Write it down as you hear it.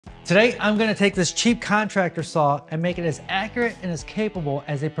Today, I'm gonna take this cheap contractor saw and make it as accurate and as capable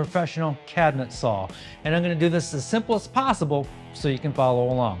as a professional cabinet saw. And I'm gonna do this as simple as possible so you can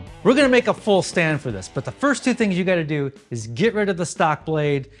follow along. We're gonna make a full stand for this, but the first two things you gotta do is get rid of the stock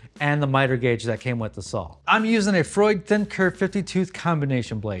blade and the miter gauge that came with the saw. I'm using a Freud thin curve 50 tooth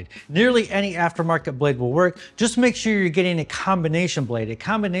combination blade. Nearly any aftermarket blade will work. Just make sure you're getting a combination blade. A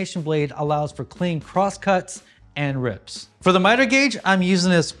combination blade allows for clean cross cuts and rips. For the miter gauge, I'm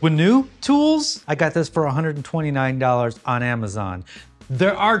using this Winu Tools. I got this for $129 on Amazon.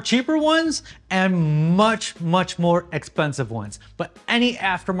 There are cheaper ones and much more expensive ones, but any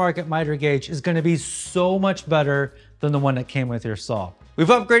aftermarket miter gauge is gonna be so much better than the one that came with your saw. We've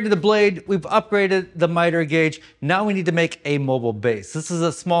upgraded the blade, we've upgraded the miter gauge. Now we need to make a mobile base. This is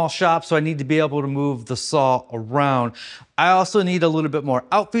a small shop, so I need to be able to move the saw around. I also need a little bit more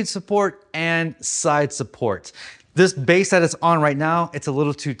outfeed support and side support. This base that it's on right now, it's a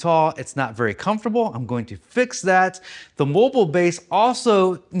little too tall. It's not very comfortable. I'm going to fix that. The mobile base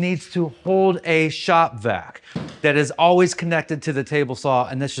also needs to hold a shop vac that is always connected to the table saw,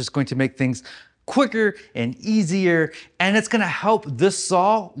 and that's just going to make things quicker and easier, and it's gonna help this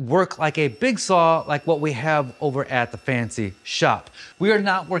saw work like a big saw like what we have over at the fancy shop. We are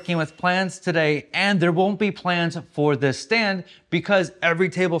not working with plans today, and there won't be plans for this stand because every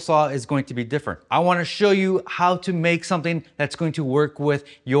table saw is going to be different. I wanna show you how to make something that's going to work with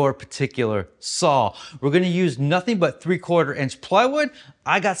your particular saw. We're gonna use nothing but 3/4 inch plywood.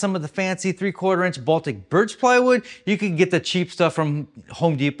 I got some of the fancy 3/4 inch Baltic birch plywood. You can get the cheap stuff from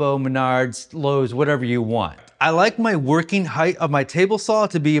Home Depot, Menards, Lowe's, whatever you want. I like my working height of my table saw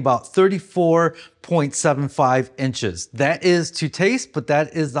to be about 34.75 inches. That is to taste, but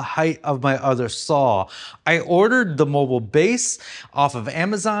that is the height of my other saw. I ordered the mobile base off of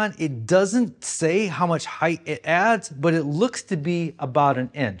Amazon. It doesn't say how much height it adds, but it looks to be about 1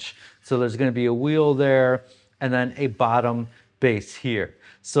 inch. So there's gonna be a wheel there and then a bottom base here.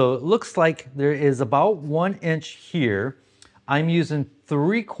 So it looks like there is about 1 inch here. I'm using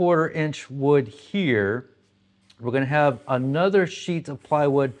 3/4 inch wood here. We're gonna have another sheet of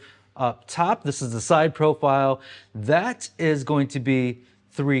plywood up top. This is the side profile. That is going to be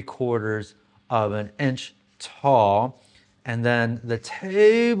 3/4 of an inch tall. And then the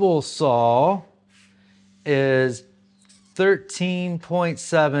table saw is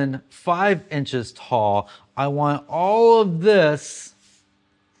 13.75 inches tall. I want all of this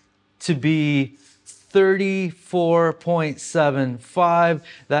to be 34.75.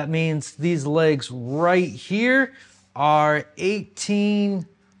 That means these legs right here are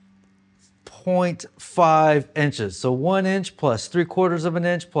 18.5 inches. So 1 inch plus 3/4 of an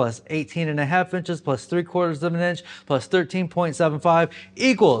inch plus 18.5 inches plus 3/4 of an inch plus 13.75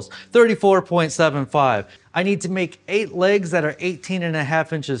 equals 34.75. I need to make 8 legs that are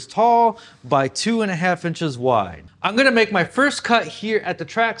 18.5 inches tall by 2.5 inches wide. I'm gonna make my first cut here at the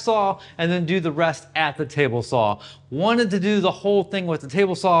track saw and then do the rest at the table saw. Wanted to do the whole thing with the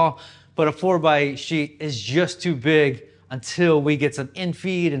table saw, but a 4x8 sheet is just too big until we get some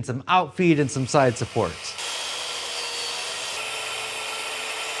in-feed and some out-feed and some side supports.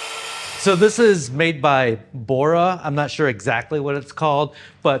 So this is made by Bora. I'm not sure exactly what it's called,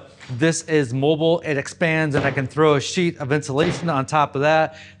 but this is mobile. It expands and I can throw a sheet of insulation on top of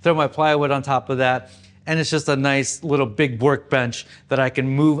that, throw my plywood on top of that, and it's just a nice little big workbench that I can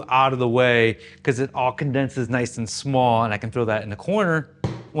move out of the way because it all condenses nice and small, and I can throw that in the corner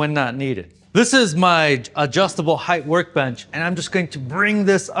when not needed. This is my adjustable height workbench, and I'm just going to bring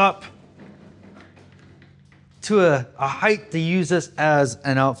this up to a height to use this as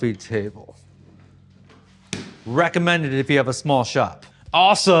an outfeed table. Recommended if you have a small shop.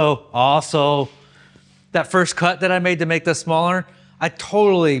 Also, that first cut that I made to make this smaller, I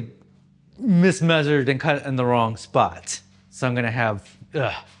totally mismeasured and cut it in the wrong spot. So I'm gonna have,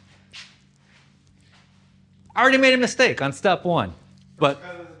 I already made a mistake on step 1, but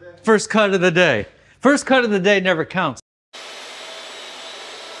first cut of the day. First cut of the day never counts.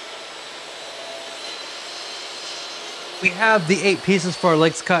 We have the 8 pieces for our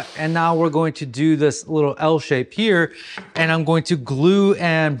legs cut, and now we're going to do this little L shape here, and I'm going to glue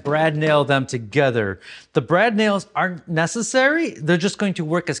and brad nail them together. The brad nails aren't necessary. They're just going to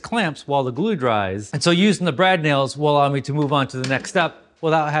work as clamps while the glue dries. And so using the brad nails will allow me to move on to the next step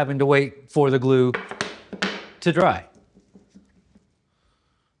without having to wait for the glue to dry.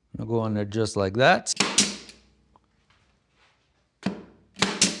 I'll go on there just like that.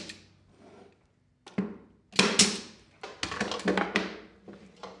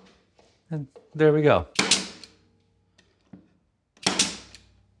 And there we go.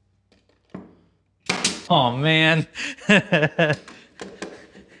 Oh man.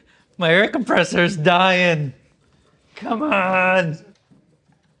 My air compressor is dying. Come on.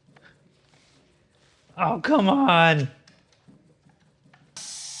 Oh, come on.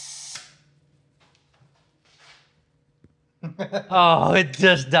 Oh, it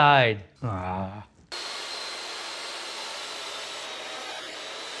just died. Ah.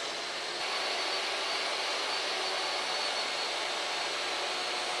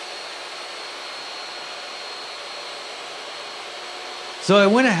 So I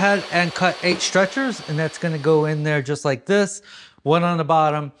went ahead and cut 8 stretchers, and that's gonna go in there just like this. One on the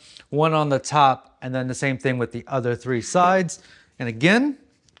bottom, one on the top, and then the same thing with the other 3 sides. And again,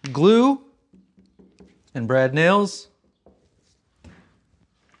 glue and brad nails.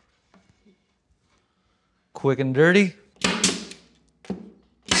 Quick and dirty.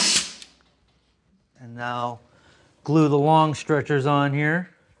 And now glue the long stretchers on here.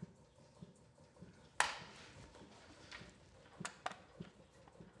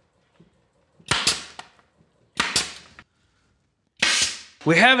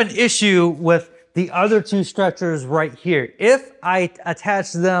 We have an issue with the other 2 stretchers right here. If I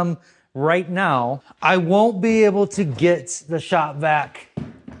attach them right now, I won't be able to get the shop vac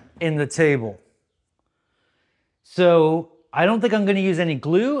in the table. So I don't think I'm gonna use any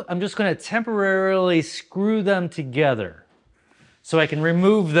glue. I'm just gonna temporarily screw them together so I can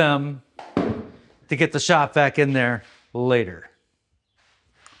remove them to get the shop vac in there later.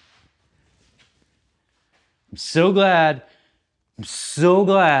 I'm so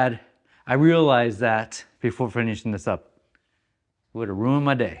glad I realized that before finishing this up. It would have ruined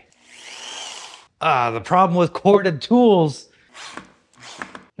my day. The problem with corded tools.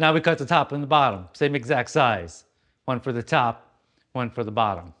 Now we cut the top and the bottom, same exact size. One for the top, one for the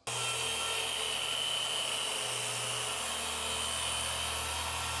bottom.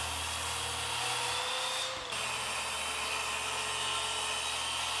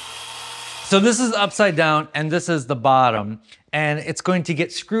 So this is upside down and this is the bottom, and it's going to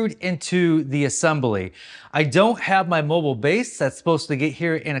get screwed into the assembly. I don't have my mobile base that's supposed to get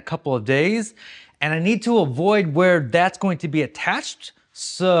here in a couple of days, and I need to avoid where that's going to be attached.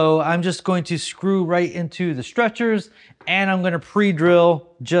 So I'm just going to screw right into the stretchers, and I'm gonna pre-drill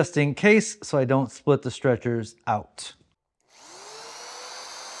just in case so I don't split the stretchers out.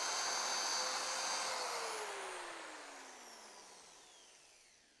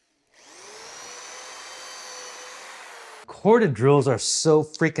 Corded drills are so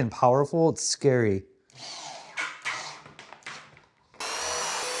freaking powerful, it's scary.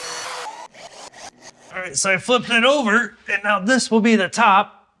 All right, so I flipped it over, and now this will be the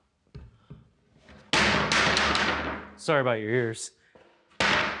top. Sorry about your ears.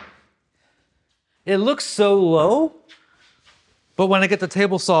 It looks so low, but when I get the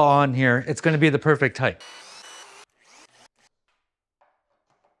table saw on here, it's gonna be the perfect height.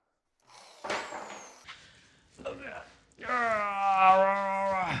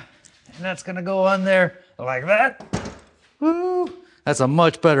 And that's gonna go on there like that. Woo! That's a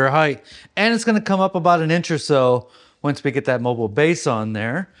much better height. And it's gonna come up about an inch or so once we get that mobile base on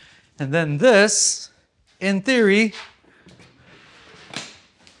there. And then this, in theory,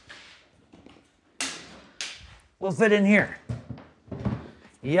 will fit in here.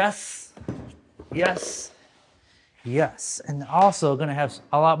 Yes, yes, yes. And also gonna have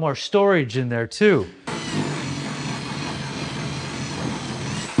a lot more storage in there too.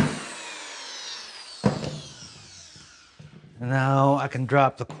 Now I can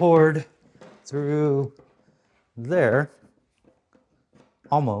drop the cord through there,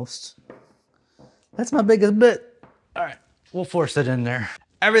 almost. That's my biggest bit. All right, we'll force it in there.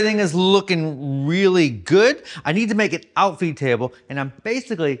 Everything is looking really good. I need to make an outfeed table, and I'm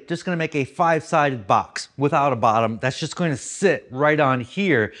basically just gonna make a 5-sided box without a bottom. That's just going to sit right on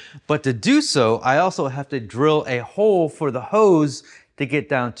here. But to do so, I also have to drill a hole for the hose to get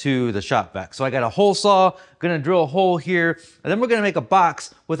down to the shop vac. So I got a hole saw, gonna drill a hole here, and then we're gonna make a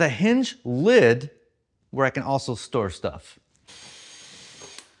box with a hinge lid where I can also store stuff.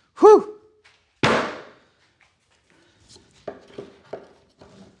 Whew!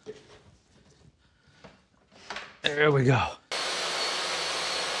 There we go.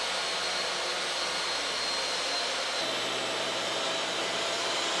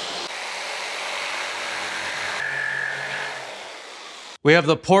 We have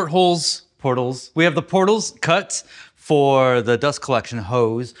the portals. We have the portals cut for the dust collection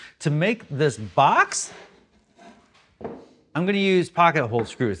hose. To make this box, I'm gonna use pocket hole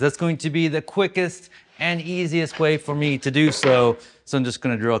screws. That's going to be the quickest and easiest way for me to do so. So I'm just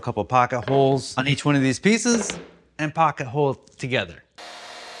gonna drill a couple pocket holes on each one of these pieces and pocket hole together.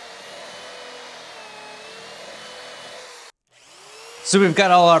 So we've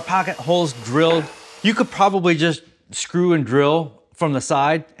got all our pocket holes drilled. You could probably just screw and drill from the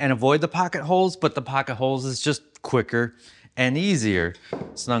side and avoid the pocket holes, but the pocket holes is just quicker and easier.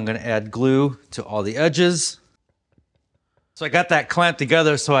 So now I'm gonna add glue to all the edges. So I got that clamped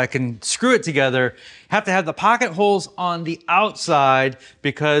together so I can screw it together. Have to have the pocket holes on the outside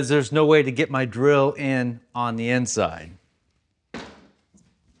because there's no way to get my drill in on the inside.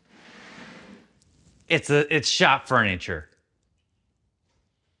 It's shop furniture.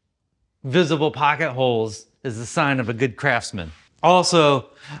 Visible pocket holes is the sign of a good craftsman. Also,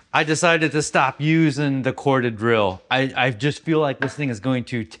 I decided to stop using the corded drill. I just feel like this thing is going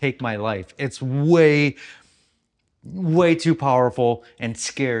to take my life. It's way too powerful and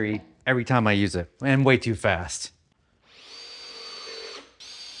scary every time I use it, and way too fast.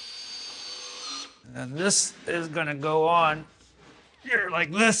 And this is gonna go on here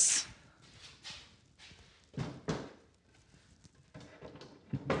like this.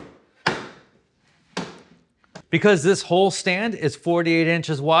 Because this whole stand is 48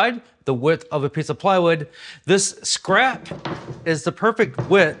 inches wide, the width of a piece of plywood, this scrap is the perfect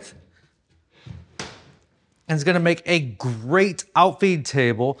width and it's gonna make a great outfeed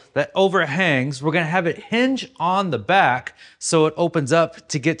table that overhangs. We're gonna have it hinge on the back so it opens up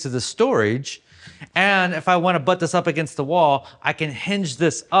to get to the storage. And if I wanna butt this up against the wall, I can hinge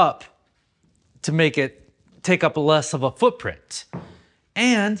this up to make it take up less of a footprint.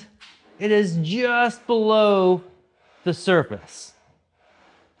 And it is just below the surface.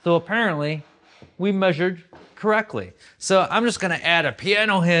 So apparently we measured correctly. So I'm just gonna add a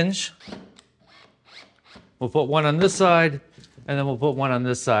piano hinge. We'll put one on this side and then we'll put one on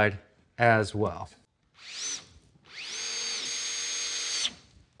this side as well.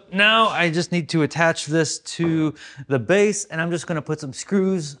 Now I just need to attach this to the base and I'm just gonna put some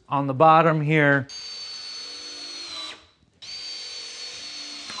screws on the bottom here.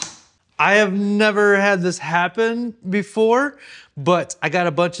 I have never had this happen before, but I got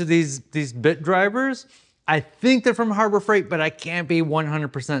a bunch of these bit drivers. I think they're from Harbor Freight, but I can't be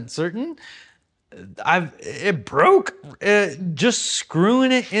 100% certain. It broke. Just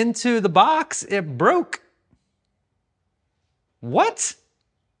screwing it into the box, it broke. What?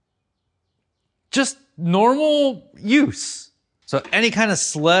 Just normal use. So any kind of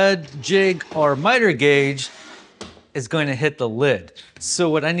sled, jig, or miter gauge is going to hit the lid. So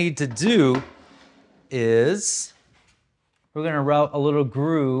what I need to do is we're going to route a little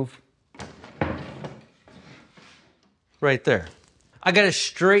groove right there. I got a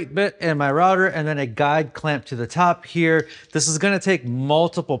straight bit in my router and then a guide clamp to the top here. This is going to take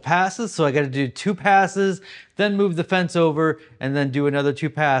multiple passes, so I got to do 2 passes, then move the fence over and then do another 2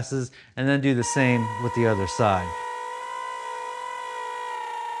 passes and then do the same with the other side.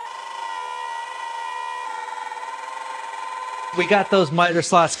 We got those miter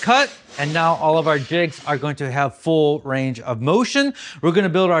slots cut, and now all of our jigs are going to have full range of motion. We're going to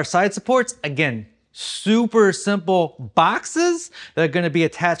build our side supports. Again, super simple boxes that are going to be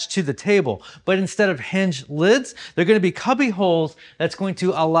attached to the table. But instead of hinge lids, they're going to be cubby holes that's going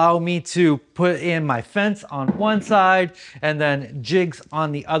to allow me to put in my fence on one side and then jigs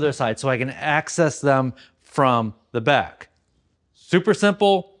on the other side so I can access them from the back. Super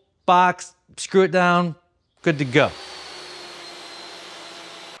simple box, screw it down, good to go.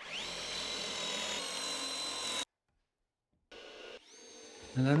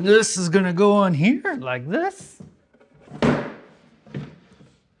 And then this is gonna go on here like this.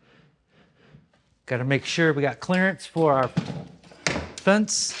 Gotta make sure we got clearance for our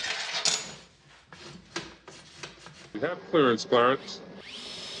fence. We have clearance, Clarence.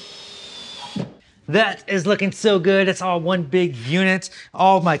 That is looking so good. It's all one big unit.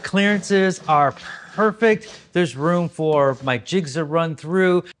 All of my clearances are perfect. There's room for my jigs to run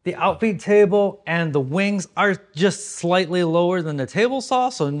through. The outfeed table and the wings are just slightly lower than the table saw,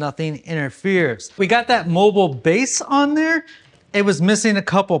 so nothing interferes. We got that mobile base on there. It was missing a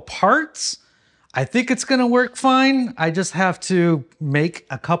couple parts. I think it's gonna work fine. I just have to make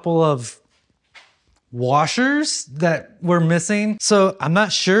a couple of washers that were missing. So I'm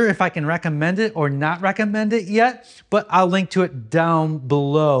not sure if I can recommend it or not recommend it yet, but I'll link to it down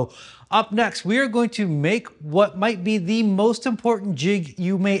below. Up next, we are going to make what might be the most important jig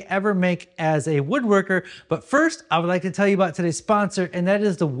you may ever make as a woodworker. But first, I would like to tell you about today's sponsor, and that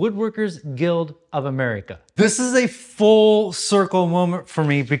is the Woodworkers Guild of America. This is a full circle moment for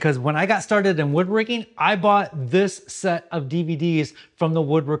me because when I got started in woodworking, I bought this set of DVDs from the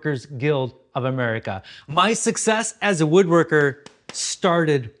Woodworkers Guild of America. My success as a woodworker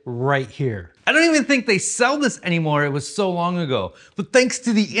started right here. I don't even think they sell this anymore. It was so long ago. But thanks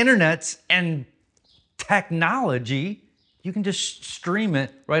to the internet and technology, You can just stream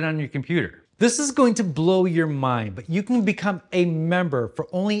it right on your computer. This is going to blow your mind, but you can become a member for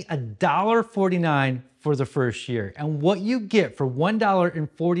only $1.49 for the first year. And what you get for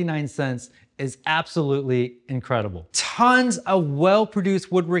 $1.49 is absolutely incredible. Tons of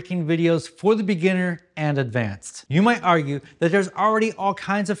well-produced woodworking videos for the beginner and advanced. You might argue that there's already all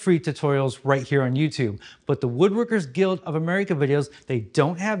kinds of free tutorials right here on YouTube, but the Woodworkers Guild of America videos, they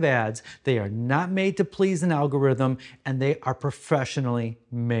don't have ads, they are not made to please an algorithm, and they are professionally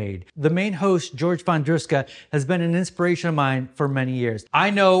made. The main host, George Vondruska, has been an inspiration of mine for many years. I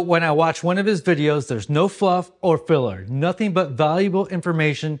know when I watch one of his videos, there's no fluff or filler, nothing but valuable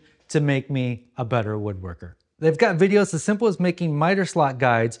information to make me a better woodworker. They've got videos as simple as making miter slot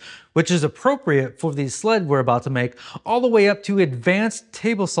guides, which is appropriate for the sled we're about to make, all the way up to advanced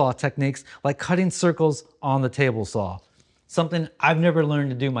table saw techniques like cutting circles on the table saw. Something I've never learned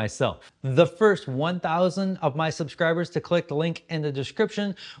to do myself. The first 1,000 of my subscribers to click the link in the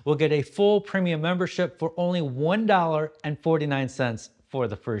description will get a full premium membership for only $1.49 for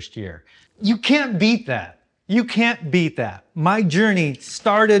the first year. You can't beat that. You can't beat that. My journey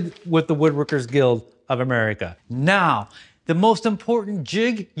started with the Woodworkers Guild of America. Now, the most important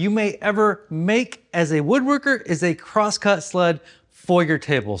jig you may ever make as a woodworker is a crosscut sled for your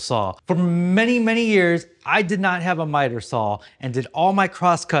table saw. For many, many years, I did not have a miter saw and did all my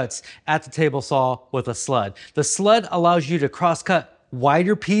crosscuts at the table saw with a sled. The sled allows you to crosscut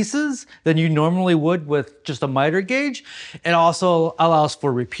wider pieces than you normally would with just a miter gauge. It also allows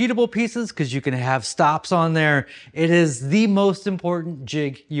for repeatable pieces because you can have stops on there. It is the most important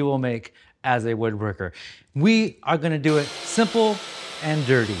jig you will make as a woodworker. We are going to do it simple and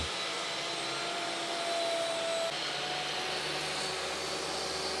dirty.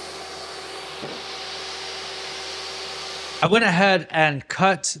 I went ahead and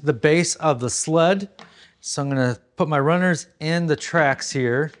cut the base of the sled. So I'm gonna put my runners in the tracks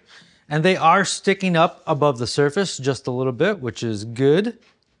here, and they are sticking up above the surface just a little bit, which is good.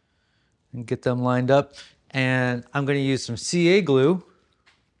 And get them lined up. And I'm gonna use some CA glue.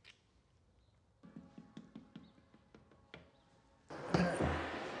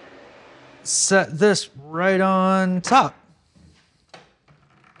 Set this right on top.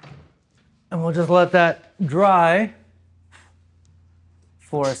 And we'll just let that dry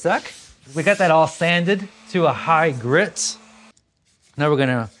for a sec. We got that all sanded to a high grit. Now we're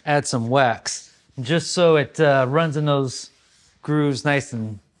gonna add some wax, just so it runs in those grooves nice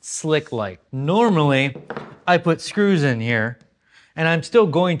and slick-like. Normally, I put screws in here, and I'm still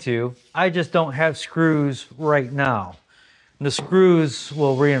going to. I just don't have screws right now. And the screws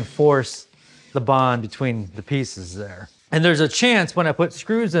will reinforce the bond between the pieces there. And there's a chance when I put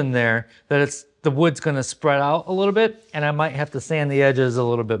screws in there that the wood's gonna spread out a little bit, and I might have to sand the edges a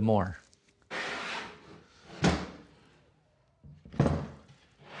little bit more.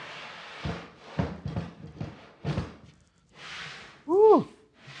 Woo!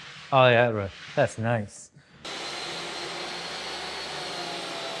 Oh yeah, that's nice.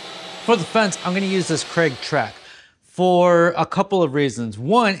 For the fence, I'm gonna use this Kreg track for a couple of reasons.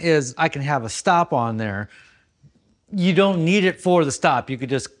 One is I can have a stop on there. You don't need it for the stop. You could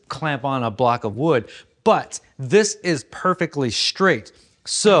just clamp on a block of wood, but this is perfectly straight.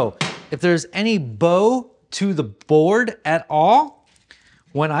 So if there's any bow to the board at all,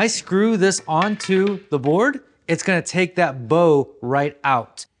 when I screw this onto the board, it's gonna take that bow right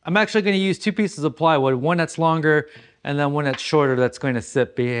out. I'm actually gonna use two pieces of plywood, one that's longer and then one that's shorter that's going to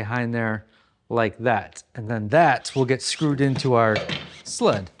sit behind there like that. And then that will get screwed into our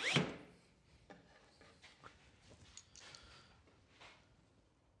sled.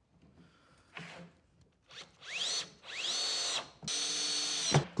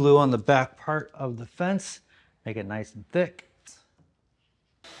 Glue on the back part of the fence, make it nice and thick.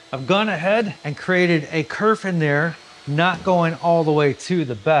 I've gone ahead and created a kerf in there, not going all the way to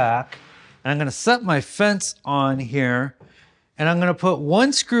the back. And I'm gonna set my fence on here, and I'm gonna put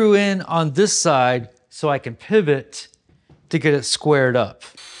one screw in on this side so I can pivot to get it squared up.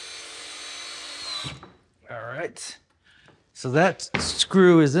 All right, so that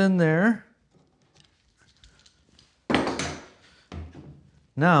screw is in there.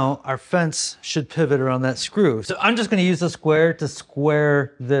 Now our fence should pivot around that screw. So I'm just gonna use the square to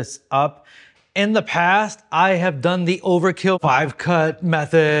square this up. In the past, I have done the overkill 5-cut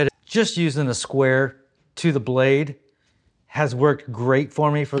method. Just using a square to the blade has worked great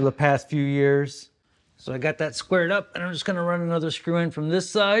for me for the past few years. So I got that squared up, and I'm just gonna run another screw in from this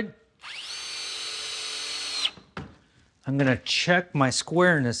side. I'm gonna check my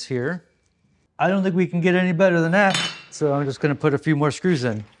squareness here. I don't think we can get any better than that, so I'm just gonna put a few more screws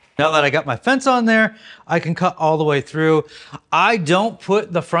in. Now that I got my fence on there, I can cut all the way through. I don't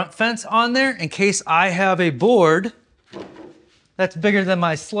put the front fence on there in case I have a board that's bigger than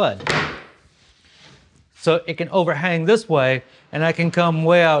my sled. So it can overhang this way, and I can come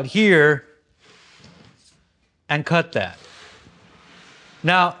way out here and cut that.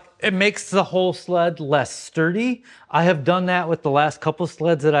 Now, it makes the whole sled less sturdy. I have done that with the last couple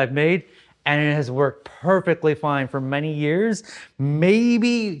sleds that I've made, and it has worked perfectly fine for many years.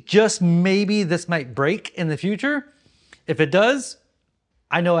 Maybe, just maybe, this might break in the future. If it does,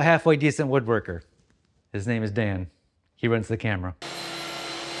 I know a halfway decent woodworker. His name is Dan. He runs the camera.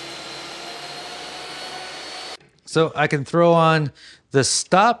 So I can throw on the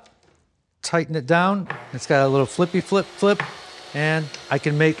stop, tighten it down. It's got a little flippy flip, and I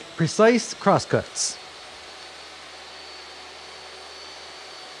can make precise crosscuts.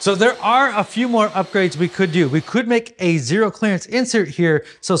 So there are a few more upgrades we could do. We could make a zero clearance insert here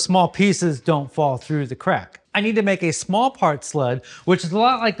so small pieces don't fall through the crack. I need to make a small part sled, which is a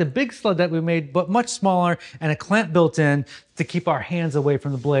lot like the big sled that we made, but much smaller, and a clamp built in to keep our hands away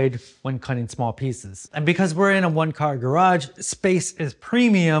from the blade when cutting small pieces. And because we're in a one-car garage, space is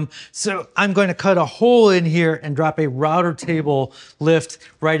premium, so I'm going to cut a hole in here and drop a router table lift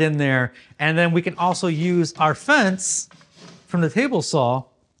right in there. And then we can also use our fence from the table saw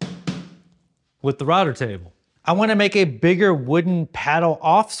with the router table. I want to make a bigger wooden paddle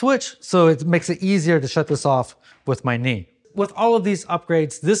off switch so it makes it easier to shut this off with my knee. With all of these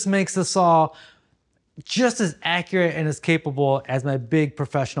upgrades, this makes the saw just as accurate and as capable as my big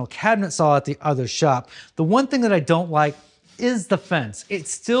professional cabinet saw at the other shop. The one thing that I don't like is the fence. It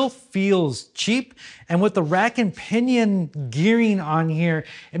still feels cheap, and with the rack and pinion gearing on here,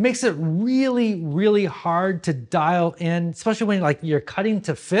 it makes it really, really hard to dial in, especially when you're cutting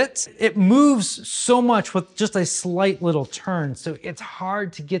to fit. It moves so much with just a slight little turn, so it's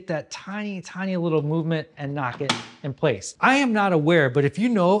hard to get that tiny, tiny little movement and knock it in place. I am not aware, but if you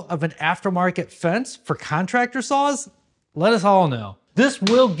know of an aftermarket fence for contractor saws, let us all know. This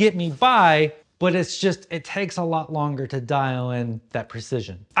will get me by, but it takes a lot longer to dial in that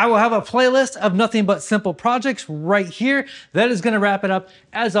precision. I will have a playlist of nothing but simple projects right here. That is gonna wrap it up.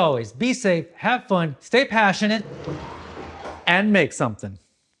 As always, be safe, have fun, stay passionate, and make something.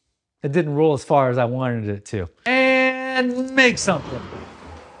 It didn't roll as far as I wanted it to. And make something.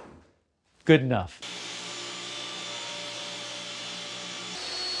 Good enough.